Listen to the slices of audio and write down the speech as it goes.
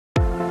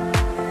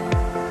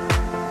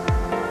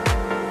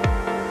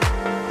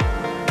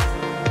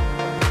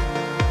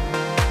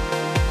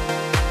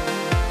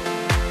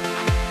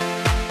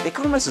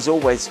Economist has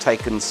always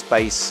taken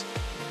space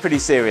pretty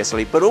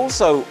seriously, but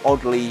also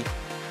oddly,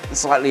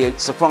 slightly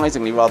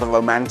surprisingly, rather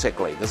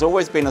romantically. There's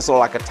always been a sort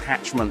of like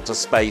attachment to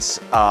space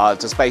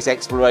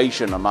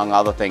exploration, among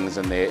other things,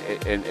 in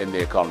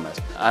the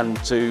Economist. And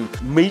to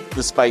meet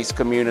the space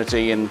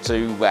community and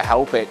to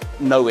help it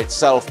know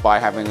itself by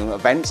having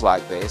events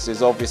like this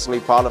is obviously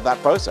part of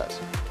that process.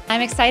 I'm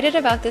excited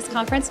about this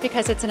conference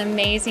because it's an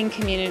amazing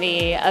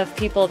community of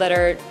people that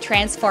are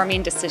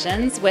transforming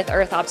decisions with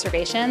Earth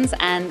observations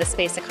and the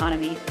space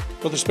economy.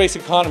 Well, the space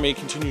economy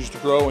continues to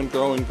grow and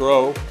grow and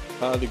grow.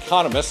 The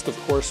Economist, of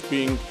course,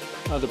 being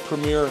the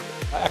premier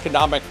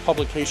economic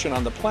publication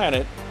on the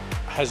planet,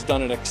 has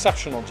done an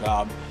exceptional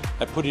job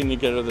at putting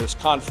together this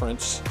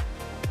conference,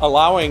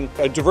 allowing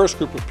a diverse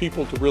group of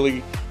people to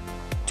really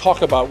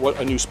talk about what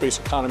a new space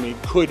economy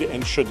could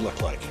and should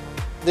look like.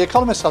 The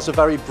Economist has a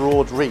very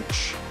broad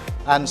reach,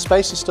 and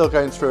space is still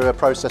going through a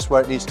process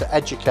where it needs to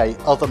educate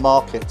other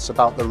markets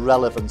about the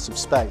relevance of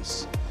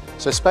space.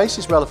 So space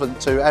is relevant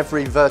to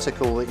every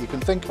vertical that you can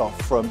think of,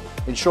 from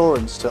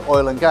insurance to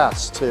oil and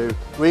gas to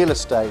real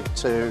estate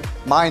to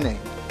mining.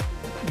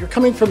 You're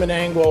coming from an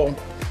angle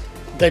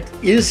that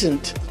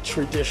isn't the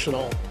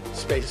traditional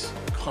space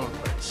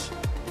conference.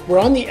 We're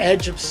on the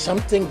edge of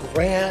something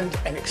grand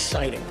and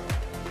exciting.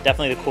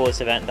 Definitely the coolest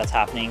event that's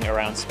happening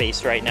around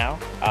space right now.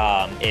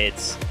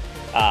 It's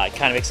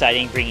kind of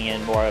exciting, bringing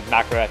in more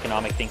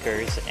macroeconomic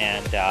thinkers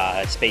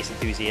and space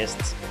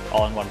enthusiasts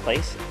all in one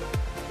place.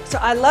 So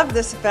I love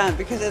this event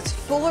because it's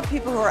full of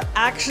people who are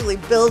actually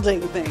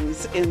building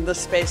things in the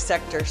space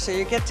sector. So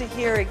you get to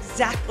hear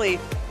exactly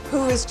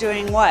who is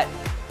doing what.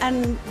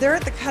 And they're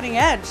at the cutting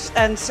edge.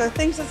 And so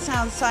things that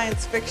sound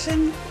science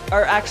fiction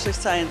are actually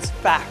science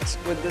fact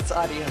with this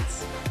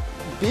audience.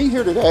 Being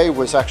here today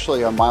was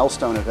actually a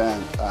milestone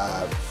event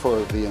for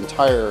the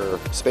entire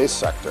space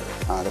sector.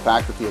 The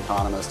fact that The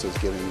Economist is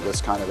giving this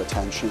kind of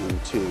attention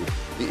to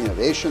the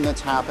innovation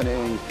that's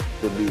happening,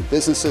 the new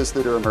businesses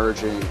that are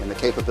emerging, and the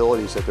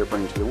capabilities that they're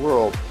bringing to the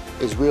world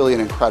is really an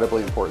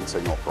incredibly important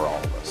signal for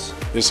all of us.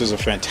 This is a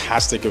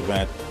fantastic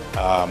event,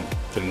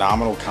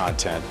 phenomenal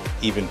content,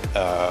 even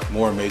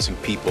more amazing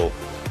people,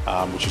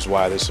 which is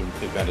why this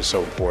event is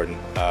so important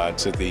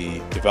to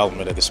the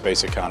development of the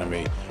space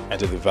economy and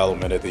to the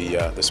development of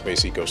the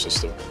space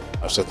ecosystem.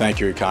 So thank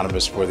you,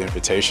 Economist, for the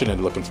invitation,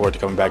 and looking forward to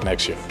coming back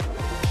next year.